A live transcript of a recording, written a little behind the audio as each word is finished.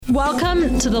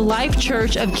Welcome to the Life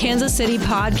Church of Kansas City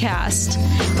podcast.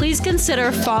 Please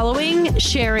consider following,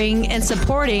 sharing, and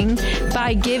supporting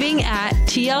by giving at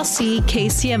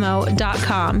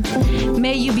tlckcmo.com.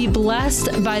 May you be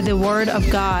blessed by the word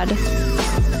of God.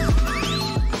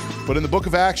 But in the book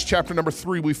of Acts, chapter number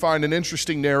 3, we find an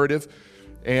interesting narrative.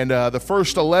 And the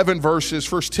first 10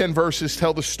 verses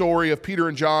tell the story of Peter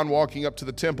and John walking up to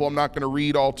the temple. I'm not going to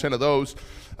read all 10 of those.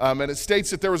 And it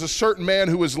states that there was a certain man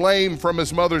who was lame from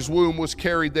his mother's womb, was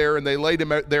carried there, and they laid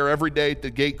him there every day at the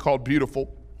gate called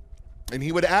Beautiful. And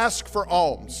he would ask for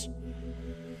alms.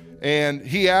 And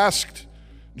he asked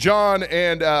John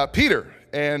and Peter,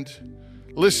 and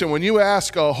listen, when you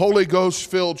ask a Holy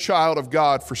Ghost-filled child of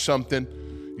God for something,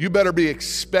 you better be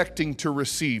expecting to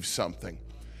receive something.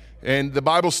 And the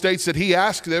Bible states that he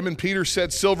asked them, and Peter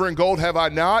said, "Silver and gold have I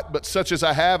not, but such as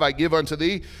I have I give unto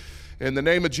thee. In the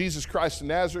name of Jesus Christ of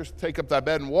Nazareth, take up thy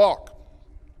bed and walk."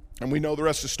 And we know the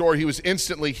rest of the story. He was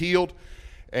instantly healed,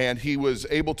 and he was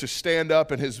able to stand up,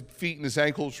 and his feet and his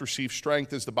ankles received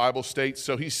strength, as the Bible states.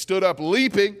 So he stood up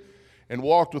leaping and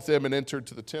walked with them and entered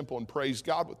to the temple and praised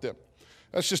God with them.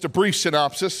 That's just a brief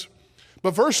synopsis.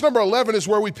 But verse number 11 is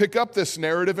where we pick up this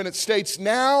narrative, and it states,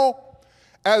 "Now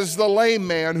as the lame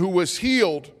man who was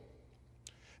healed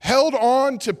held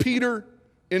on to Peter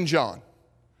and John."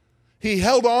 He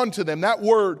held on to them. That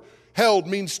word held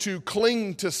means to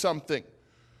cling to something,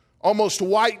 almost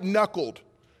white-knuckled.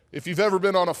 If you've ever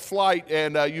been on a flight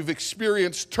and you've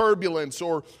experienced turbulence,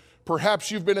 or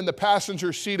perhaps you've been in the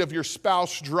passenger seat of your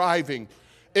spouse driving,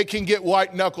 it can get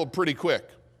white-knuckled pretty quick.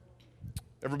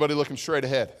 Everybody looking straight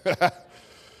ahead.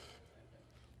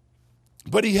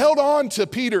 But he held on to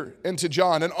Peter and to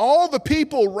John, and all the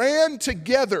people ran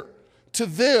together to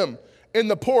them in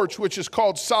the porch, which is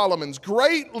called Solomon's,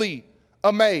 greatly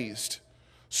amazed.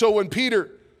 So when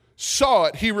Peter saw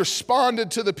it, he responded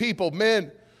to the people,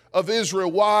 "Men of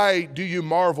Israel, why do you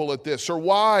marvel at this? Or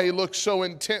why look so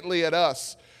intently at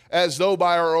us, as though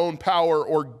by our own power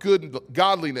or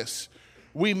godliness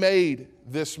we made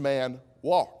this man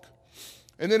walk?"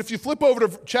 And then if you flip over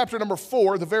to chapter number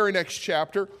 4, the very next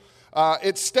chapter,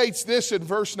 it states this in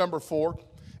verse number 4.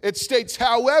 It states,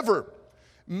 "However,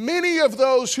 many of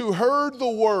those who heard the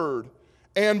word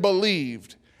and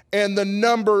believed, and the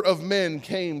number of men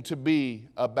came to be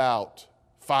about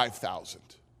 5,000.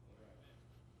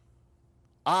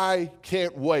 I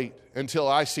can't wait until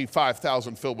I see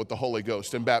 5,000 filled with the Holy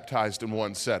Ghost and baptized in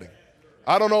one setting.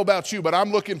 I don't know about you, but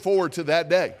I'm looking forward to that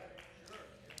day,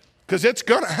 because it's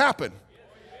going to happen.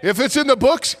 If it's in the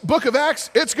book of Acts,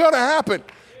 it's going to happen.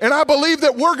 And I believe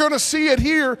that we're going to see it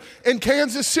here in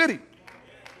Kansas City.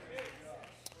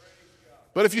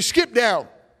 But if you skip down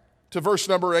to verse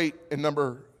number 8 in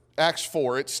Acts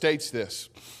 4, it states this.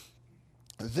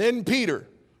 "Then Peter,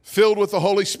 filled with the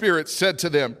Holy Spirit, said to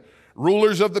them,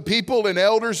 'Rulers of the people and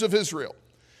elders of Israel,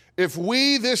 if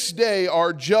we this day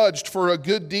are judged for a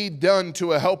good deed done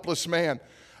to a helpless man,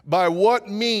 by what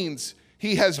means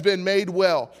he has been made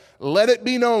well, let it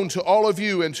be known to all of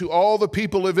you and to all the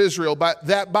people of Israel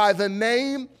that by the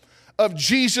name of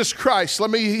Jesus Christ,'"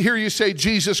 let me hear you say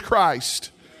Jesus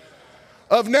Christ,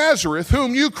 "of Nazareth,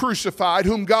 whom you crucified,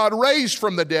 whom God raised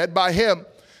from the dead, by him,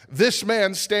 this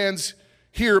man stands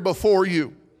here before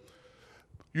you.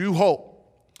 You hope.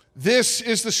 This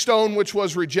is the stone which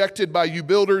was rejected by you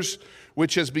builders,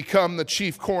 which has become the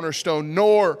chief cornerstone,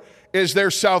 nor is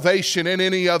there salvation in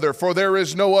any other, for there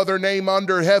is no other name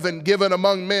under heaven given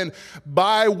among men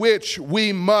by which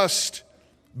we must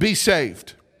be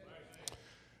saved."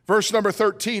 Verse number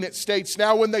 13, it states,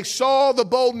 "Now when they saw the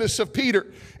boldness of Peter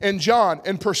and John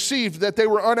and perceived that they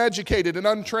were uneducated and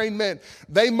untrained men,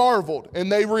 they marveled and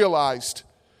they realized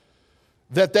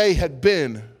that they had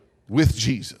been with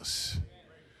Jesus."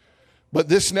 But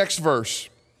this next verse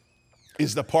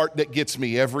is the part that gets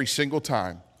me every single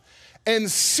time.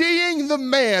 "And seeing the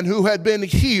man who had been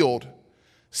healed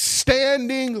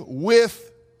standing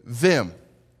with them,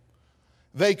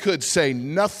 they could say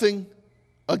nothing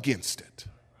against it."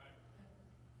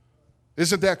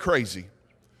 Isn't that crazy?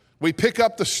 We pick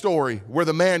up the story where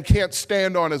the man can't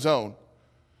stand on his own,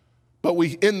 but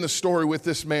we end the story with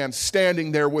this man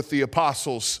standing there with the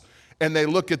apostles, and they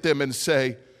look at them and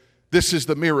say, "This is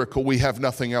the miracle. We have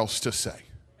nothing else to say."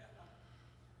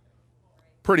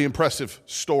 Pretty impressive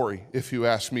story, if you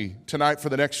ask me. Tonight, for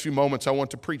the next few moments, I want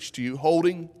to preach to you,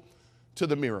 holding to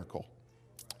the miracle.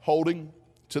 Holding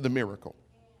to the miracle.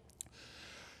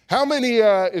 How many,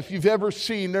 if you've ever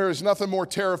seen, there is nothing more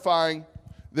terrifying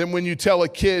than when you tell a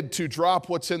kid to drop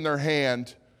what's in their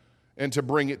hand and to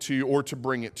bring it to you, or to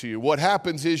bring it to you. What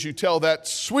happens is you tell that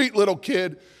sweet little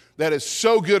kid that is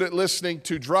so good at listening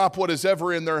to drop what is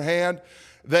ever in their hand,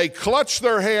 they clutch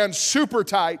their hands super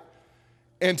tight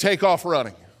and take off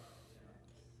running.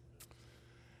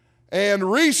 And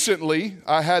recently,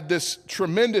 I had this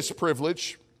tremendous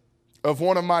privilege of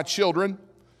one of my children,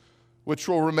 which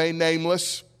will remain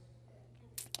nameless,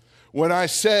 when I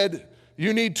said,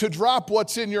 you need to drop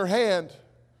what's in your hand,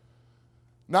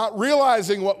 not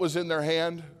realizing what was in their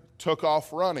hand, took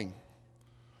off running.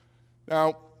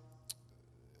 Now,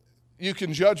 you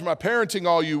can judge my parenting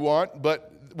all you want,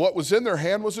 but what was in their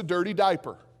hand was a dirty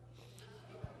diaper.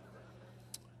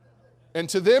 And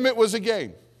to them, it was a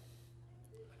game.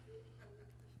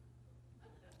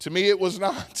 To me, it was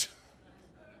not.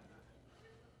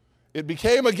 It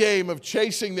became a game of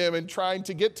chasing them and trying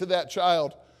to get to that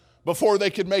child before they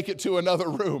could make it to another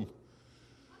room.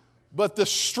 But the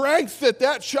strength that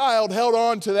that child held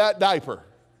on to that diaper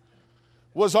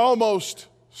was almost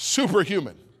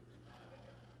superhuman.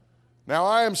 Now,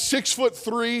 I am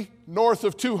 6'3", north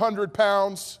of 200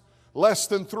 pounds, less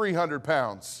than 300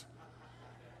 pounds.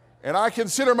 And I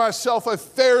consider myself a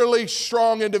fairly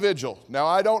strong individual. Now,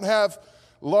 I don't have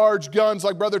large guns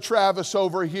like Brother Travis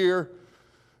over here.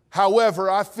 However,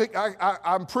 I think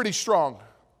I'm pretty strong.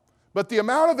 But the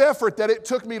amount of effort that it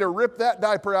took me to rip that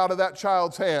diaper out of that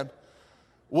child's hand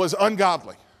was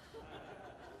ungodly.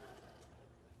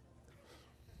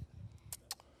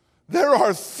 There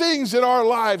are things in our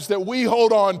lives that we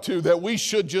hold on to that we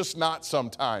should just not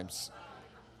sometimes.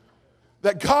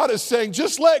 That God is saying,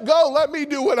 just let go, let me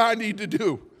do what I need to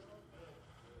do.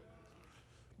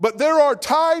 But there are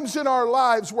times in our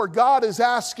lives where God is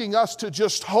asking us to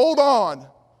just hold on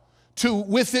to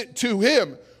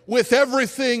Him with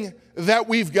everything that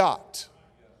we've got.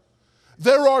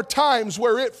 There are times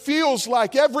where it feels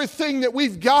like everything that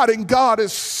we've got in God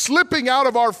is slipping out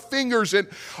of our fingers, and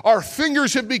our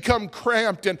fingers have become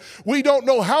cramped and we don't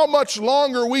know how much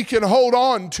longer we can hold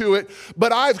on to it.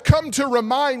 But I've come to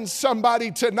remind somebody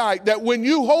tonight that when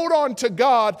you hold on to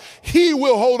God, He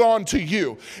will hold on to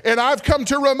you. And I've come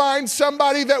to remind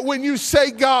somebody that when you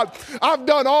say, God, I've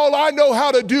done all I know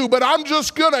how to do, but I'm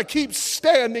just going to keep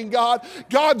standing, God.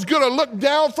 God's going to look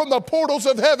down from the portals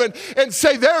of heaven and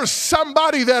say, there's somebody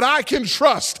that I can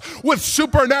trust with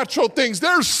supernatural things.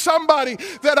 There's somebody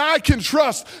that I can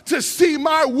trust to see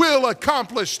my will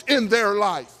accomplished in their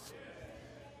life.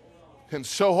 And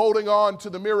so, holding on to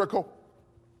the miracle,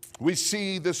 we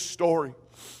see this story.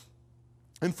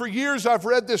 And for years I've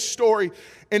read this story,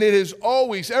 and it is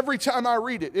always, every time I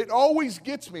read it, it always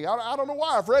gets me. I don't know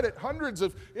why. I've read it hundreds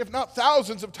of, if not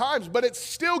thousands of times, but it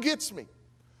still gets me.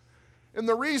 And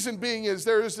the reason being is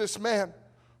there is this man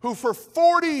who for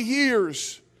 40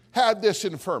 years had this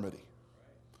infirmity.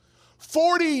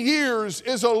 40 years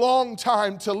is a long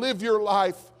time to live your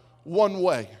life one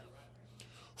way.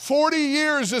 40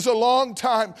 years is a long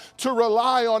time to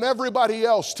rely on everybody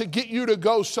else to get you to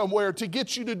go somewhere, to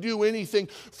get you to do anything.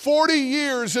 40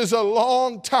 years is a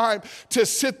long time to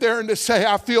sit there and to say,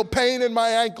 I feel pain in my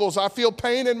ankles, I feel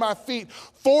pain in my feet.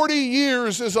 40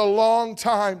 years is a long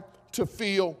time to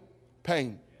feel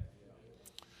pain.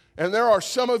 And there are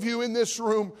some of you in this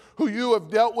room who you have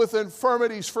dealt with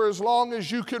infirmities for as long as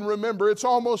you can remember. It's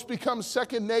almost become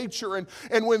second nature.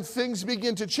 And when things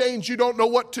begin to change, you don't know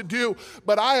what to do.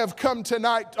 But I have come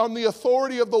tonight on the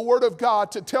authority of the Word of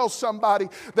God to tell somebody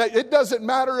that it doesn't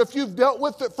matter if you've dealt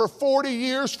with it for 40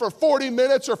 years, for 40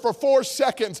 minutes, or for 4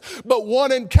 seconds. But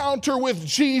one encounter with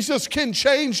Jesus can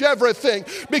change everything.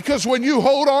 Because when you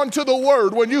hold on to the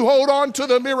Word, when you hold on to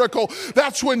the miracle,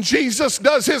 that's when Jesus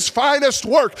does His finest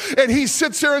work. And He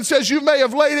sits there and says, you may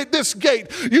have laid at this gate.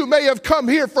 You may have come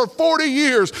here for 40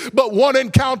 years, but one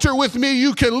encounter with me,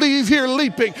 you can leave here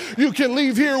leaping. You can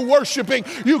leave here worshiping.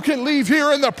 You can leave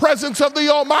here in the presence of the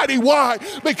Almighty. Why?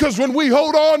 Because when we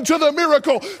hold on to the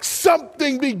miracle,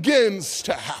 something begins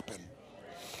to happen.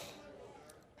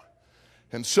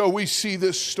 And so we see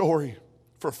this story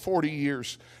for 40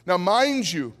 years. Now,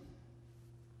 mind you,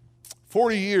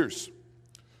 40 years.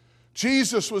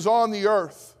 Jesus was on the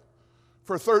earth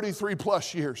for 33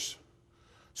 plus years.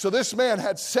 So this man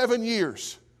had 7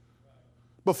 years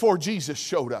before Jesus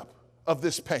showed up of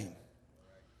this pain.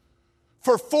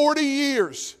 For 40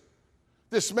 years,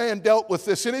 this man dealt with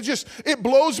this. And it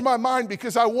blows my mind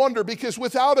because I wonder, because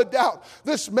without a doubt,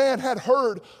 this man had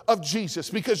heard of Jesus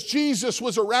because Jesus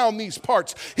was around these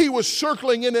parts. He was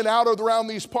circling in and out around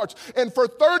these parts. And for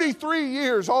 33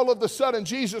 years, all of a sudden,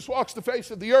 Jesus walks the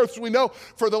face of the earth. So we know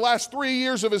for the last 3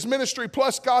 years of his ministry,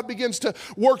 plus God begins to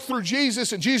work through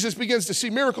Jesus, and Jesus begins to see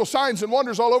miracle signs and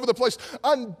wonders all over the place.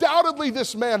 Undoubtedly,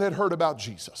 this man had heard about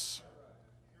Jesus.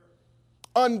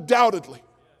 Undoubtedly.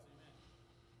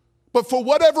 But for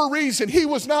whatever reason, he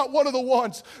was not one of the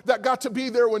ones that got to be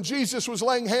there when Jesus was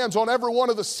laying hands on every one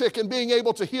of the sick and being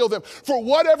able to heal them. For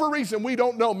whatever reason, we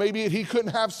don't know. Maybe he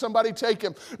couldn't have somebody take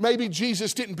him. Maybe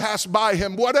Jesus didn't pass by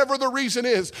him. Whatever the reason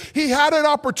is, he had an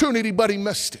opportunity, but he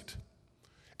missed it.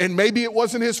 And maybe it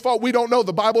wasn't his fault. We don't know.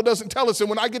 The Bible doesn't tell us. And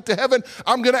when I get to heaven,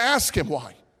 I'm going to ask him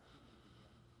why.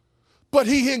 But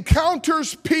he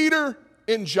encounters Peter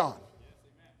and John.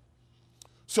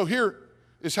 So here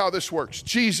is how this works.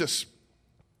 Jesus,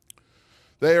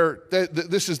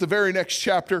 this is the very next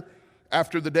chapter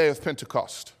after the day of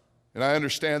Pentecost. And I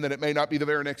understand that it may not be the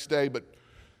very next day, but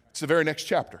it's the very next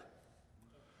chapter.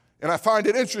 And I find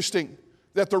it interesting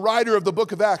that the writer of the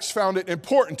book of Acts found it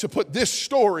important to put this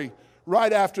story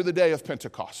right after the day of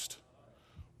Pentecost.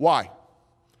 Why?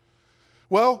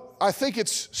 Well, I think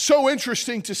it's so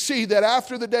interesting to see that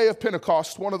after the day of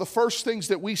Pentecost, one of the first things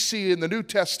that we see in the New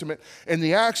Testament in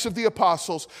the Acts of the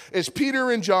Apostles is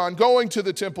Peter and John going to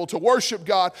the temple to worship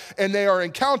God, and they are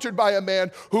encountered by a man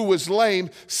who was lame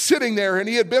sitting there, and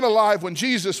he had been alive when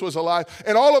Jesus was alive.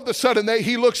 And all of a sudden,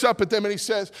 he looks up at them and he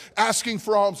says, asking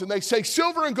for alms, and they say,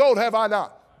 "Silver and gold have I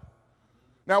not."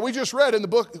 Now, we just read in the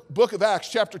book of Acts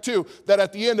chapter 2 that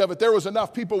at the end of it, there was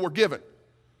enough people were given.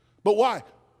 But why?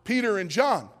 Peter and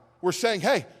John were saying,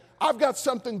 hey, I've got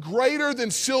something greater than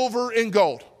silver and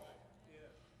gold.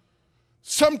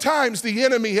 Sometimes the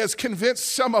enemy has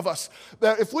convinced some of us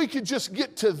that if we could just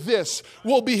get to this,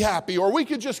 we'll be happy, or we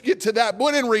could just get to that.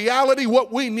 But in reality,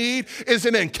 what we need is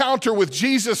an encounter with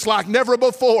Jesus like never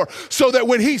before, so that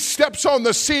when he steps on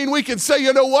the scene, we can say,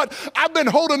 you know what? I've been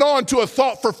holding on to a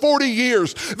thought for 40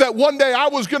 years that one day I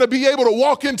was going to be able to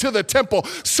walk into the temple.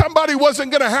 Somebody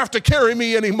wasn't going to have to carry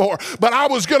me anymore, but I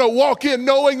was going to walk in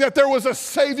knowing that there was a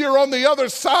Savior on the other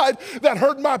side that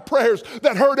heard my prayers,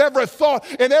 that heard every thought,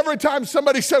 and every time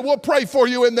somebody said, we'll pray for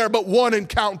you in there, but one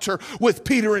encounter with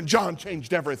Peter and John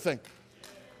changed everything.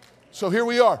 So here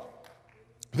we are.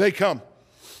 They come,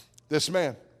 this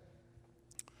man.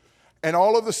 And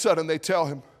all of a sudden they tell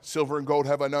him, silver and gold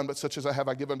have I none, but such as I have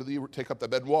I give unto thee. Take up thy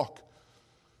bed and walk.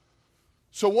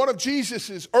 So one of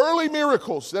Jesus' early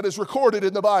miracles that is recorded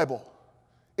in the Bible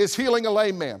is healing a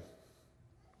lame man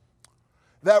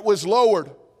that was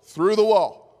lowered through the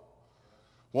wall.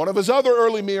 One of his other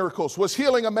early miracles was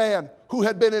healing a man who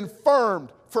had been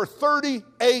infirmed for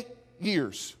 38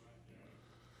 years.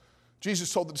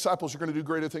 Jesus told the disciples, you're going to do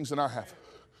greater things than I have.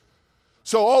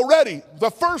 So already, the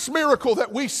first miracle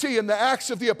that we see in the Acts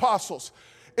of the Apostles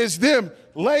is them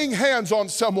laying hands on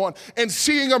someone and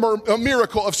seeing a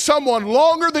miracle of someone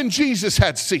longer than Jesus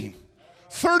had seen.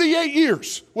 38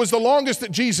 years was the longest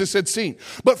that Jesus had seen.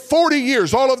 But 40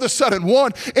 years, all of a sudden,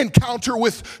 one encounter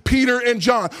with Peter and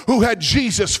John, who had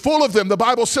Jesus full of them. The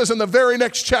Bible says in the very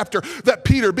next chapter that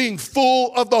Peter, being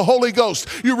full of the Holy Ghost,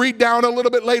 you read down a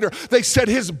little bit later, they said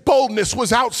his boldness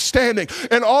was outstanding.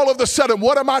 And all of a sudden,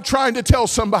 what am I trying to tell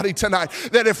somebody tonight?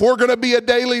 That if we're going to be a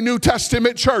daily New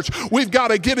Testament church, we've got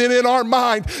to get it in our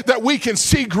mind that we can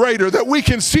see greater, that we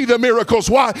can see the miracles.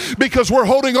 Why? Because we're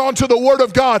holding on to the Word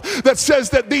of God that says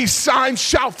that these signs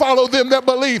shall follow them that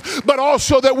believe, but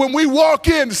also that when we walk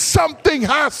in, something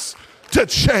has to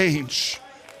change.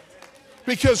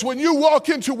 Because when you walk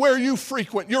into where you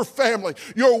frequent, your family,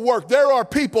 your work, there are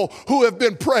people who have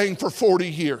been praying for 40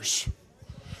 years.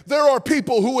 There are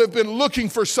people who have been looking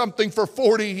for something for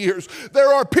 40 years.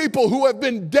 There are people who have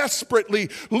been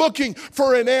desperately looking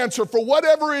for an answer for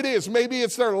whatever it is. Maybe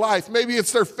it's their life, maybe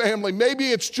it's their family, maybe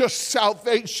it's just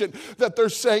salvation, that they're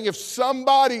saying, if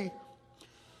somebody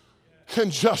can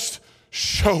just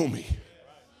show me.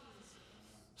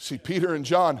 See, Peter and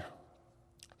John,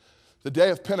 the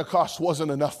day of Pentecost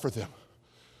wasn't enough for them,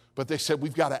 but they said,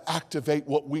 we've got to activate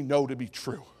what we know to be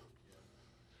true.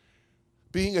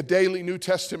 Being a daily New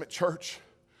Testament church,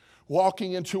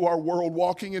 walking into our world,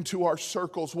 walking into our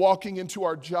circles, walking into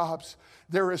our jobs,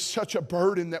 there is such a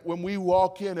burden that when we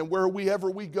walk in and wherever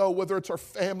we go, whether it's our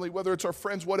family, whether it's our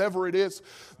friends, whatever it is,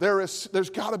 there's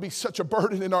got to be such a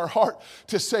burden in our heart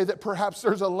to say that perhaps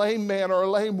there's a lame man or a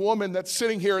lame woman that's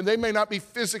sitting here, and they may not be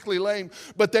physically lame,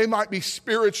 but they might be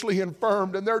spiritually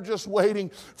infirmed, and they're just waiting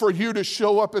for you to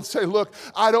show up and say, look,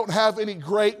 I don't have any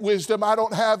great wisdom, I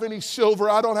don't have any silver,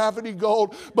 I don't have any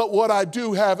gold, but what I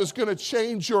do have is going to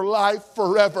change your life. life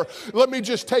forever. Let me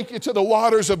just take you to the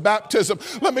waters of baptism.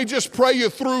 Let me just pray you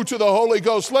through to the Holy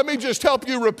Ghost. Let me just help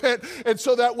you repent. And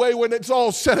so that way, when it's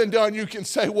all said and done, you can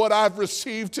say, what I've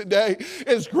received today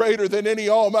is greater than any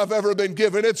alm I've ever been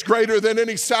given. It's greater than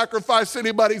any sacrifice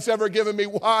anybody's ever given me.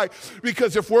 Why?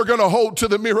 Because if we're going to hold to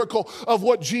the miracle of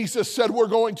what Jesus said we're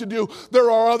going to do,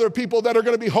 there are other people that are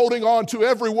going to be holding on to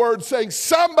every word, saying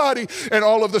somebody, and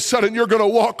all of a sudden you're going to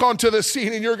walk onto the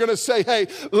scene and you're going to say, hey,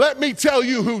 let me tell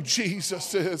you who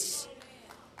Jesus is.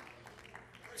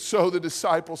 So the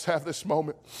disciples have this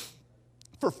moment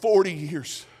for 40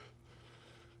 years.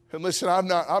 And listen,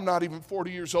 I'm not even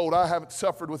 40 years old. I haven't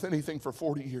suffered with anything for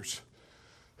 40 years.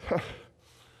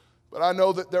 But I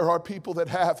know that there are people that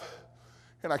have,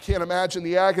 and I can't imagine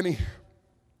the agony.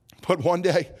 But one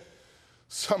day,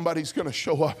 somebody's going to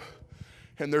show up,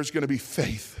 and there's going to be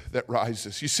faith that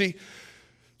rises. You see,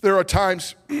 there are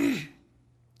times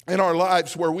in our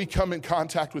lives where we come in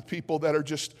contact with people that are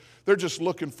they're just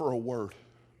looking for a word.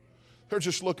 They're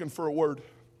just looking for a word.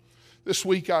 This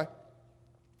week, I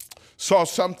saw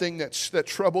something that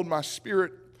troubled my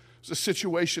spirit. It was a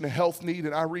situation, a health need,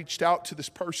 and I reached out to this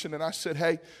person, and I said,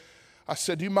 hey,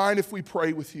 do you mind if we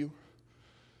pray with you?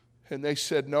 And they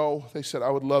said, no. They said, I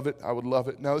would love it. I would love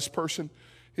it. Now, this person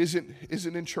isn't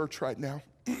in church right now.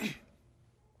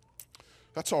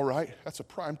 That's all right. That's a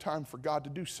prime time for God to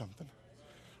do something.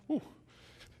 Whew.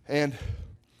 And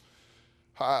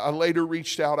I later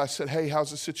reached out. I said, hey,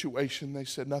 how's the situation? They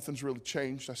said, nothing's really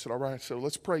changed. I said, all right. I said,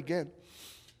 let's pray again.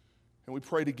 And we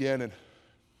prayed again, and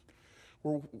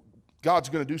God's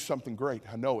going to do something great.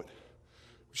 I know it.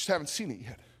 We just haven't seen it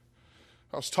yet.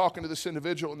 I was talking to this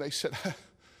individual, and they said,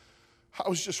 I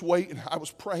was just waiting. I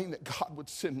was praying that God would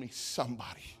send me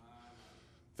somebody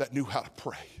that knew how to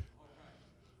pray.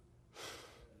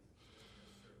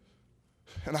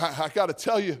 And I got to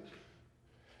tell you,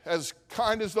 as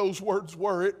kind as those words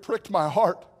were, it pricked my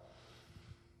heart.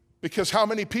 Because how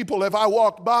many people have I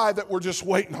walked by that were just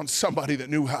waiting on somebody that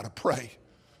knew how to pray?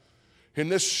 In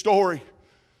this story,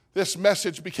 this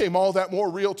message became all that more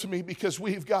real to me because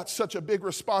we've got such a big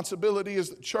responsibility as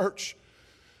the church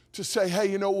to say, hey,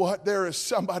 you know what? There is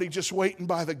somebody just waiting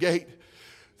by the gate.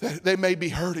 They may be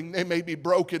hurting. They may be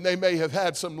broken. They may have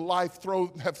had some life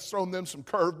have thrown them some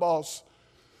curveballs.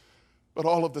 But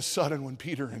all of a sudden, when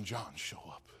Peter and John show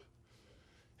up,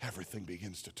 everything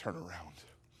begins to turn around.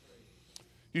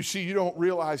 You see, you don't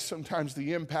realize sometimes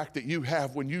the impact that you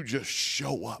have when you just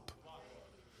show up.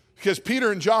 Because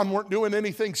Peter and John weren't doing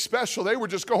anything special. They were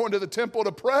just going to the temple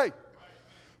to pray.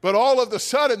 But all of a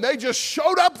sudden, they just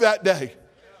showed up that day.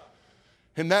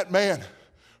 And that man,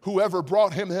 whoever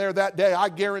brought him there that day, I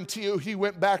guarantee you he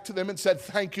went back to them and said,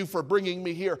 thank you for bringing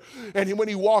me here. And when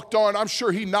he walked on, I'm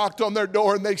sure he knocked on their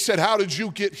door and they said, how did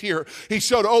you get here? He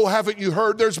said, oh, haven't you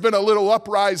heard? There's been a little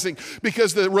uprising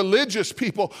because the religious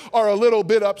people are a little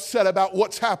bit upset about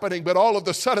what's happening. But all of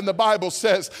a sudden the Bible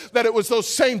says that it was those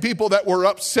same people that were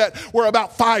upset, where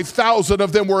about 5,000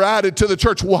 of them were added to the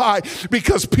church. Why?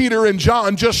 Because Peter and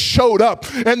John just showed up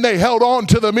and they held on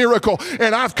to the miracle.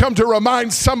 And I've come to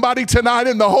remind somebody tonight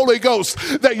in the Holy Ghost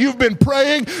that you've been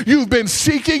praying, you've been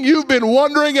seeking, you've been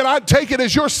wondering, and I take it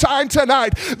as your sign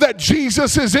tonight that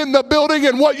Jesus is in the building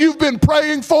and what you've been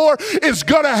praying for is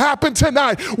going to happen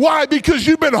tonight. Why? Because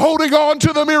you've been holding on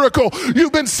to the miracle.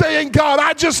 You've been saying, God,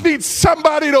 I just need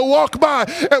somebody to walk by,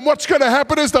 and what's going to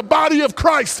happen is the body of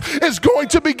Christ is going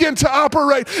to begin to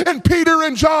operate, and Peter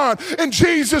and John and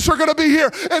Jesus are going to be here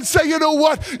and say, you know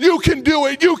what? You can do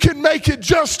it. You can make it.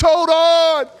 Just hold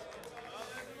on.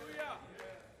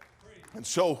 And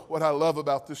so what I love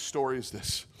about this story is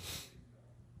this.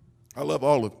 I love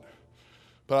all of it,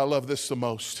 but I love this the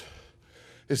most,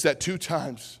 is that 2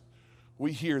 times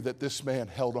we hear that this man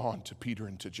held on to Peter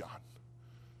and to John.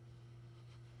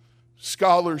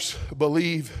 Scholars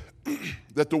believe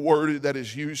that the word that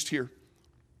is used here,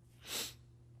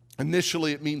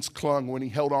 initially it means clung, when he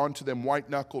held on to them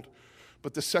white-knuckled.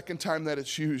 But the second time that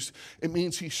it's used, it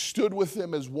means he stood with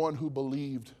them as one who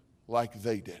believed like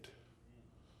they did.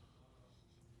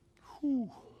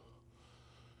 Whew.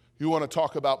 You want to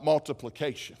talk about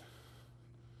multiplication.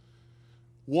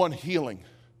 One healing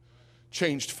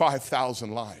changed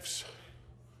 5,000 lives.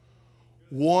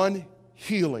 One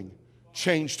healing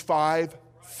changed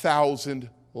 5,000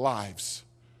 lives.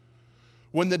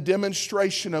 When the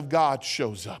demonstration of God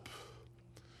shows up,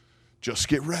 just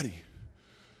get ready,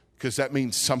 because that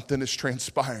means something is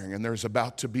transpiring and there's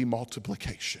about to be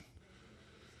multiplication.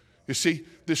 You see,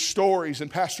 these stories, and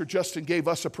Pastor Justin gave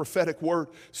us a prophetic word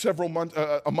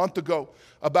a month ago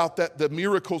about that the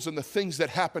miracles and the things that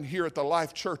happen here at the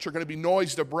Life Church are going to be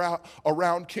noised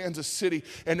around Kansas City,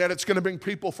 and that it's going to bring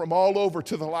people from all over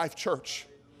to the Life Church.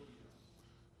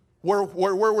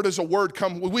 Where does a word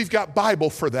come? Well, we've got Bible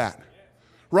for that.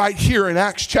 Right here in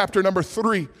Acts chapter number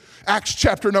 3, Acts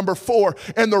chapter number 4,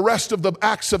 and the rest of the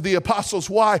Acts of the Apostles.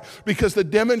 Why? Because the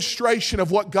demonstration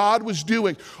of what God was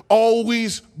doing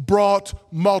always brought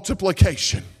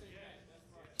multiplication.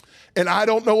 And I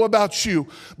don't know about you,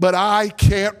 but I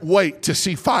can't wait to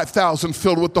see 5,000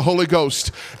 filled with the Holy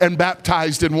Ghost and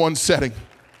baptized in one setting.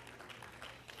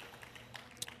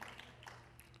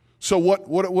 So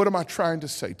what am I trying to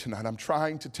say tonight? I'm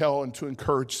trying to tell and to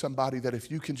encourage somebody that if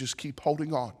you can just keep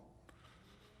holding on,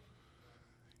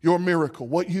 your miracle,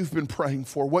 what you've been praying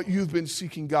for, what you've been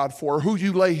seeking God for, who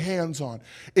you lay hands on,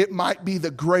 it might be the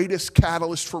greatest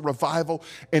catalyst for revival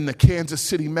in the Kansas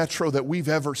City metro that we've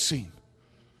ever seen.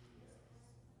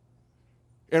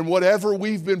 And whatever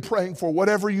we've been praying for,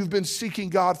 whatever you've been seeking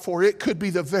God for, it could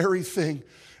be the very thing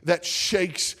that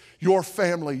shakes your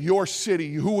family, your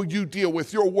city, who you deal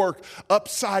with, your work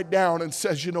upside down and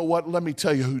says, you know what, let me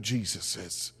tell you who Jesus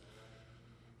is.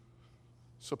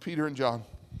 So Peter and John,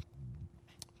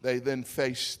 they then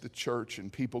face the church,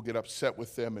 and people get upset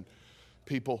with them, and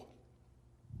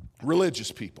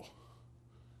religious people,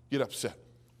 get upset.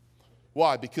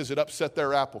 Why? Because it upset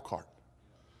their apple cart.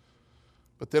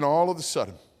 But then all of a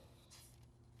sudden,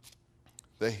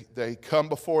 they come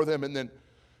before them, and then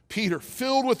Peter,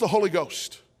 filled with the Holy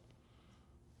Ghost.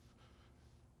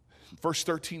 Verse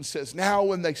 13 says, now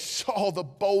when they saw the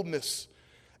boldness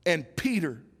of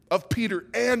Peter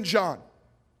and John,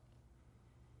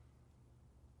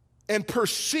 and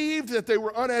perceived that they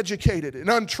were uneducated and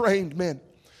untrained men,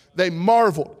 they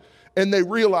marveled, and they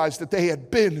realized that they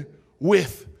had been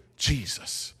with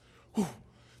Jesus. Whew.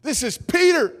 This is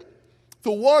Peter,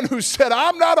 the one who said,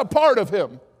 I'm not a part of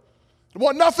him. I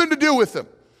want nothing to do with him.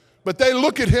 But they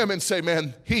look at him and say,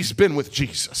 man, he's been with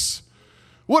Jesus.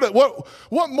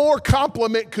 What more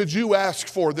compliment could you ask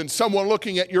for than someone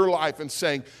looking at your life and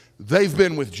saying, they've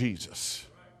been with Jesus.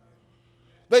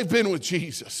 They've been with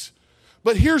Jesus.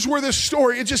 But here's where this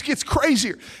story, it just gets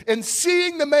crazier. And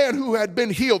seeing the man who had been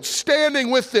healed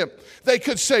standing with them, they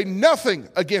could say nothing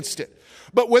against it.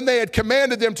 But when they had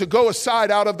commanded them to go aside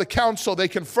out of the council, they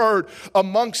conferred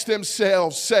amongst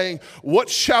themselves, saying, what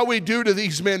shall we do to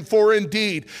these men? For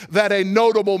indeed that a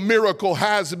notable miracle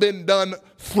has been done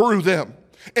through them,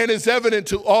 and is evident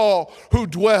to all who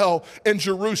dwell in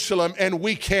Jerusalem, and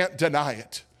we can't deny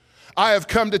it. I have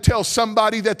come to tell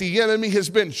somebody that the enemy has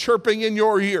been chirping in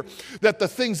your ear, that the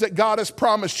things that God has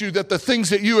promised you, that the things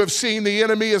that you have seen, the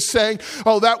enemy is saying,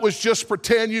 oh, that was just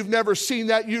pretend. You've never seen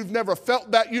that. You've never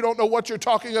felt that. You don't know what you're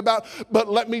talking about. But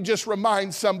let me just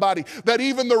remind somebody that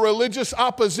even the religious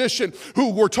opposition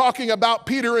who were talking about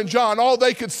Peter and John, all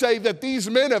they could say that these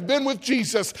men have been with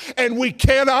Jesus, and we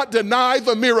cannot deny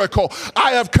the miracle.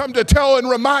 I have come to tell and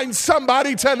remind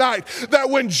somebody tonight that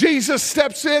when Jesus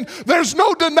steps in, there's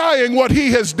no denying what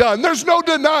he has done. There's no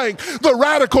denying the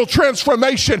radical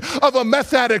transformation of a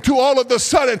meth addict who all of a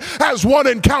sudden has one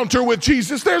encounter with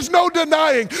Jesus. There's no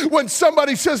denying when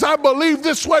somebody says, I believe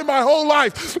this way my whole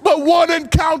life, but one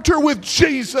encounter with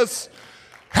Jesus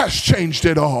has changed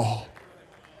it all.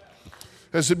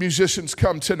 As the musicians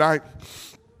come tonight,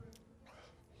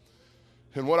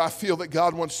 and what I feel that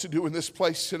God wants to do in this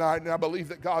place tonight, and I believe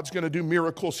that God's going to do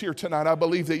miracles here tonight. I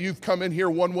believe that you've come in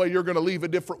here one way, you're going to leave a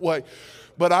different way.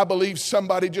 But I believe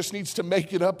somebody just needs to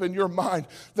make it up in your mind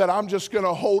that I'm just going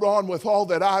to hold on with all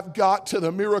that I've got to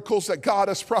the miracles that God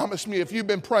has promised me. If you've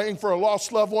been praying for a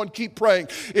lost loved one, keep praying.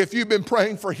 If you've been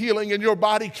praying for healing in your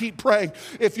body, keep praying.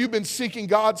 If you've been seeking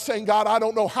God, saying, God, I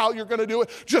don't know how you're going to do it,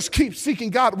 just keep seeking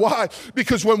God. Why?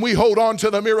 Because when we hold on to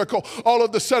the miracle, all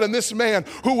of a sudden this man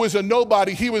who was a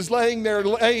nobody, he was laying there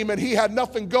lame and he had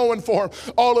nothing going for him.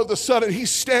 All of a sudden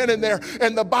he's standing there,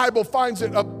 and the Bible finds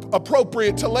it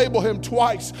appropriate to label him twice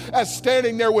as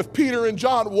standing there with Peter and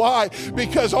John. Why?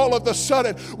 Because all of a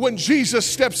sudden when Jesus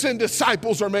steps in,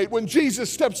 disciples are made. When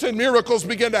Jesus steps in, miracles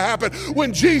begin to happen.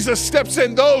 When Jesus steps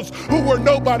in, those who were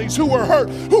nobodies, who were hurt,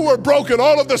 who were broken,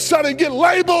 all of a sudden get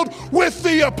labeled with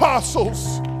the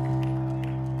apostles.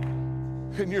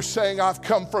 And you're saying, I've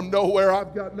come from nowhere.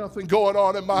 I've got nothing going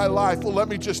on in my life. Well, let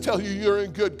me just tell you, you're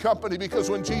in good company,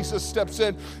 because when Jesus steps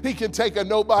in, he can take a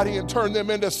nobody and turn them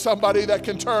into somebody that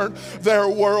can turn their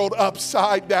world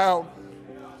upside down.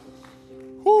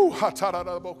 I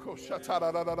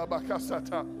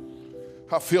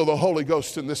feel the Holy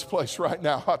Ghost in this place right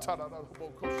now.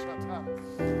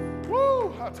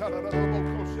 Woo.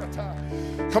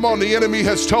 Come on, the enemy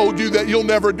has told you that you'll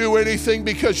never do anything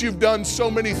because you've done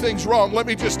so many things wrong. Let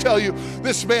me just tell you,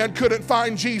 this man couldn't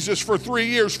find Jesus for 3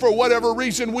 years for whatever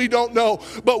reason we don't know.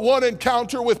 But one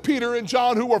encounter with Peter and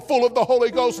John, who were full of the Holy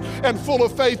Ghost and full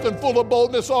of faith and full of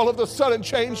boldness, all of a sudden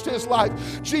changed his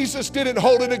life. Jesus didn't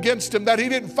hold it against him that he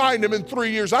didn't find him in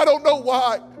 3 years. I don't know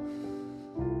why.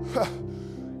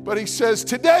 But he says,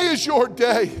 today is your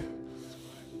day.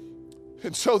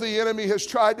 And so the enemy has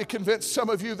tried to convince some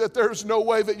of you that there's no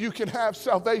way that you can have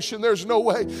salvation. There's no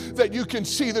way that you can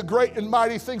see the great and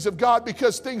mighty things of God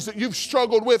because things that you've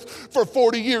struggled with for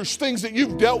 40 years, things that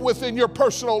you've dealt with in your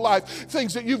personal life,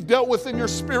 things that you've dealt with in your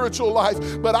spiritual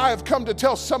life. But I have come to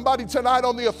tell somebody tonight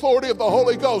on the authority of the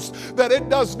Holy Ghost that it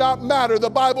does not matter. The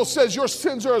Bible says your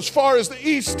sins are as far as the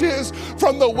east is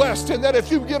from the west, and that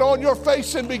if you get on your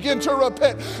face and begin to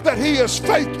repent, that He is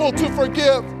faithful to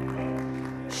forgive.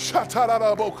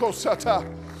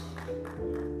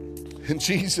 And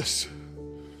Jesus,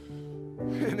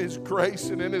 in His grace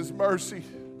and in His mercy,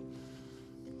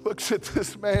 looks at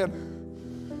this man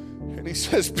and He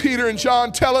says, Peter and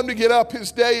John, tell him to get up.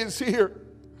 His day is here.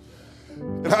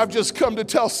 And I've just come to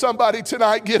tell somebody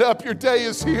tonight, get up. Your day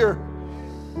is here.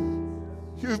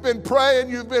 You've been praying.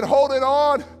 You've been holding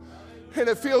on. And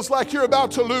it feels like you're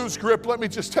about to lose grip. Let me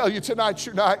just tell you, tonight's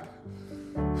your night.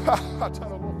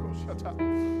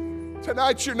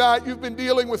 Tonight's your night. You've been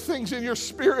dealing with things in your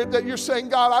spirit that you're saying,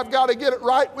 God, I've got to get it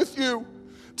right with you.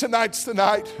 Tonight's the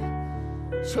night.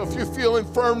 So if you feel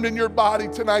infirmed in your body,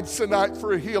 tonight's the night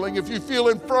for a healing. If you feel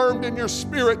infirmed in your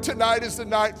spirit, tonight is the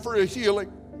night for a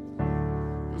healing.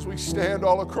 As we stand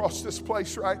all across this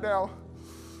place right now.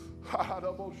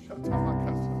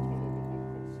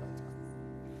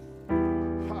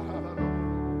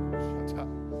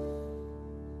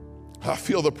 I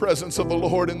feel the presence of the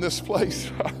Lord in this place.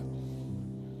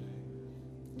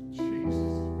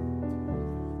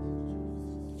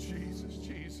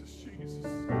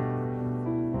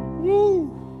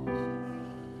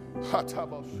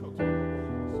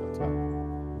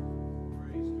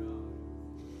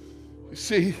 You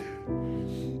see,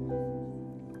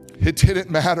 it didn't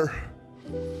matter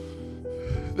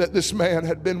that this man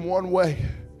had been one way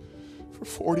for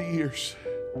 40 years,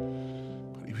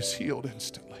 but he was healed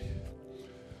instantly.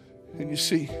 And you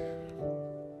see,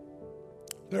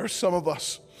 there are some of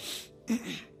us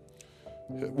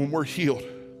that when we're healed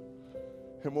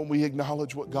and when we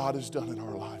acknowledge what God has done in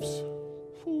our lives,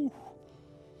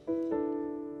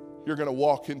 you're going to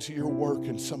walk into your work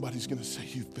and somebody's going to say,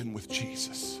 you've been with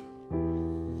Jesus.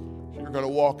 You're going to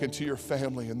walk into your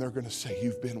family and they're going to say,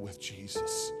 you've been with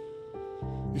Jesus.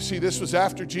 You see, this was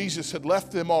after Jesus had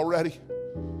left them already,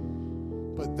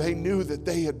 but they knew that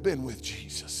they had been with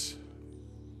Jesus.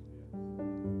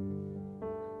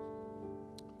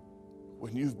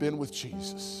 When you've been with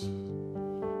Jesus,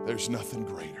 there's nothing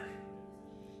greater.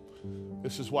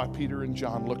 This is why Peter and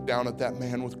John looked down at that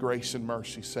man with grace and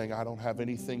mercy, saying, I don't have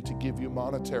anything to give you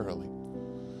monetarily,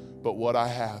 but what I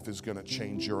have is going to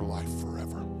change your life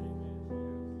forever.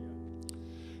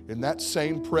 And that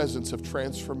same presence of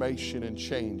transformation and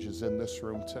change is in this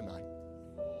room tonight.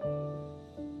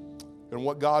 And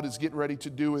what God is getting ready to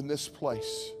do in this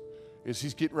place is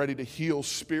He's getting ready to heal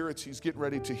spirits. He's getting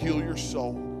ready to heal your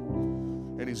soul.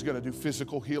 And He's going to do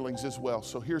physical healings as well.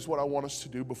 So here's what I want us to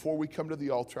do. Before we come to the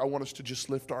altar, I want us to just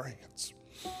lift our hands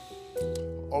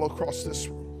all across this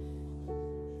room.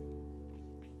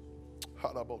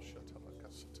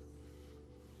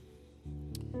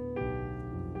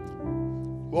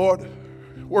 Lord,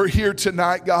 we're here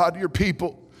tonight, God, your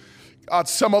people. God,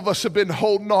 some of us have been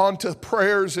holding on to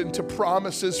prayers and to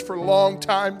promises for a long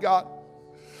time, God.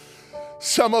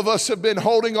 Some of us have been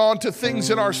holding on to things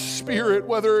in our spirit,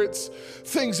 whether it's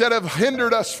things that have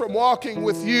hindered us from walking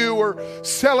with you or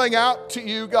selling out to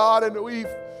you, God, and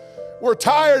we're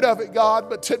tired of it, God.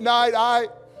 But tonight I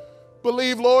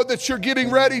believe, Lord, that you're getting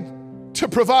ready to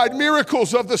provide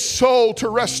miracles of the soul to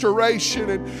restoration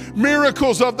and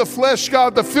miracles of the flesh,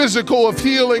 God, the physical of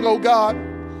healing, oh God.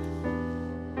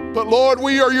 But Lord,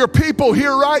 we are your people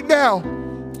here right now.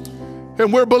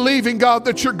 And we're believing, God,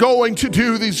 that you're going to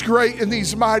do these great and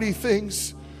these mighty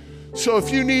things. So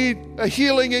if you need a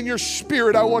healing in your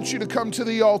spirit, I want you to come to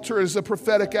the altar as a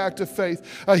prophetic act of faith.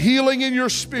 A healing in your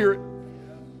spirit.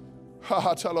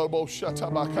 A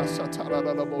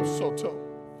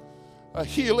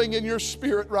healing in your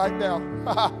spirit right now.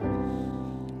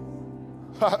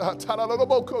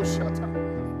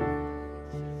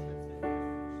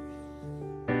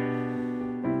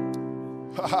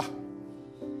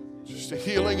 Just a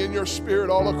healing in your spirit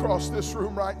all across this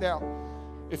room right now.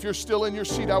 If you're still in your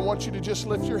seat, I want you to just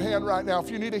lift your hand right now.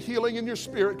 If you need a healing in your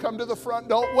spirit, come to the front.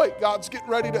 Don't wait. God's getting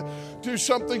ready to do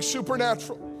something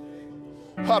supernatural.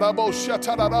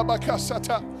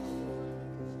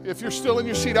 If you're still in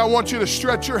your seat, I want you to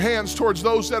stretch your hands towards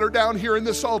those that are down here in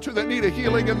this altar that need a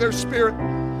healing in their spirit.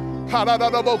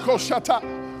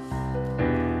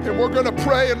 And we're going to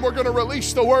pray and we're going to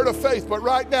release the word of faith. But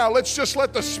right now, let's just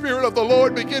let the Spirit of the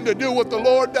Lord begin to do what the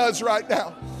Lord does right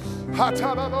now.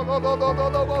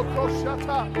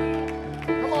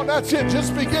 Come on, that's it.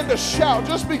 Just begin to shout.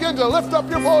 Just begin to lift up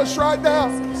your voice right now.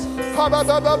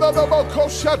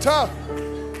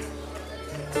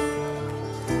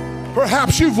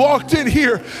 Perhaps you've walked in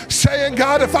here saying,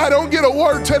 God, if I don't get a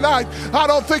word tonight, I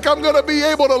don't think I'm going to be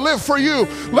able to live for you.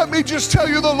 Let me just tell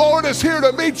you, the Lord is here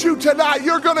to meet you tonight.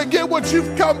 You're going to get what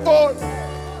you've come for.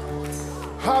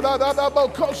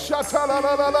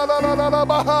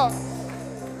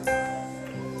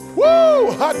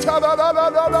 Woo!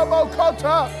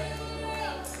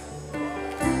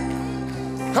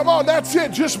 Come on, that's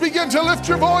it. Just begin to lift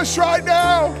your voice right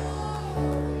now.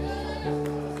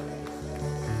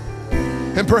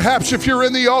 And perhaps if you're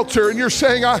in the altar and you're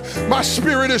saying, my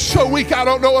spirit is so weak, I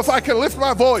don't know if I can lift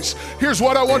my voice. Here's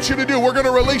what I want you to do. We're going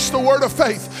to release the word of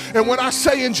faith. And when I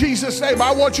say in Jesus' name,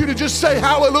 I want you to just say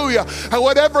hallelujah. And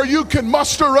whatever you can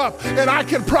muster up, and I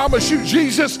can promise you,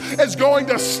 Jesus is going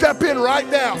to step in right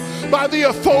now by the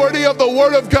authority of the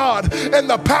word of God and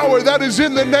the power that is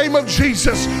in the name of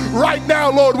Jesus. Right now,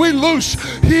 Lord, we loose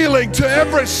healing to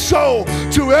every soul,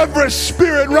 to every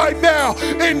spirit right now,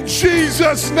 in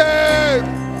Jesus' name.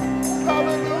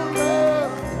 Hallelujah.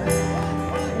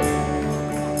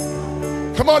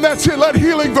 Come on, that's it. Let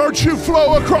healing virtue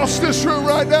flow across this room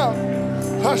right now.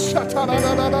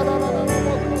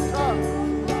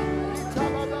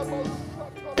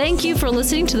 Thank you for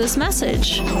listening to this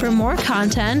message. For more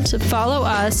content, follow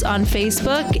us on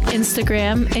Facebook,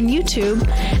 Instagram, and YouTube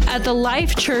at The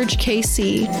Life Church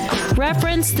KC.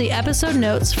 Reference the episode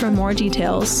notes for more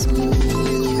details.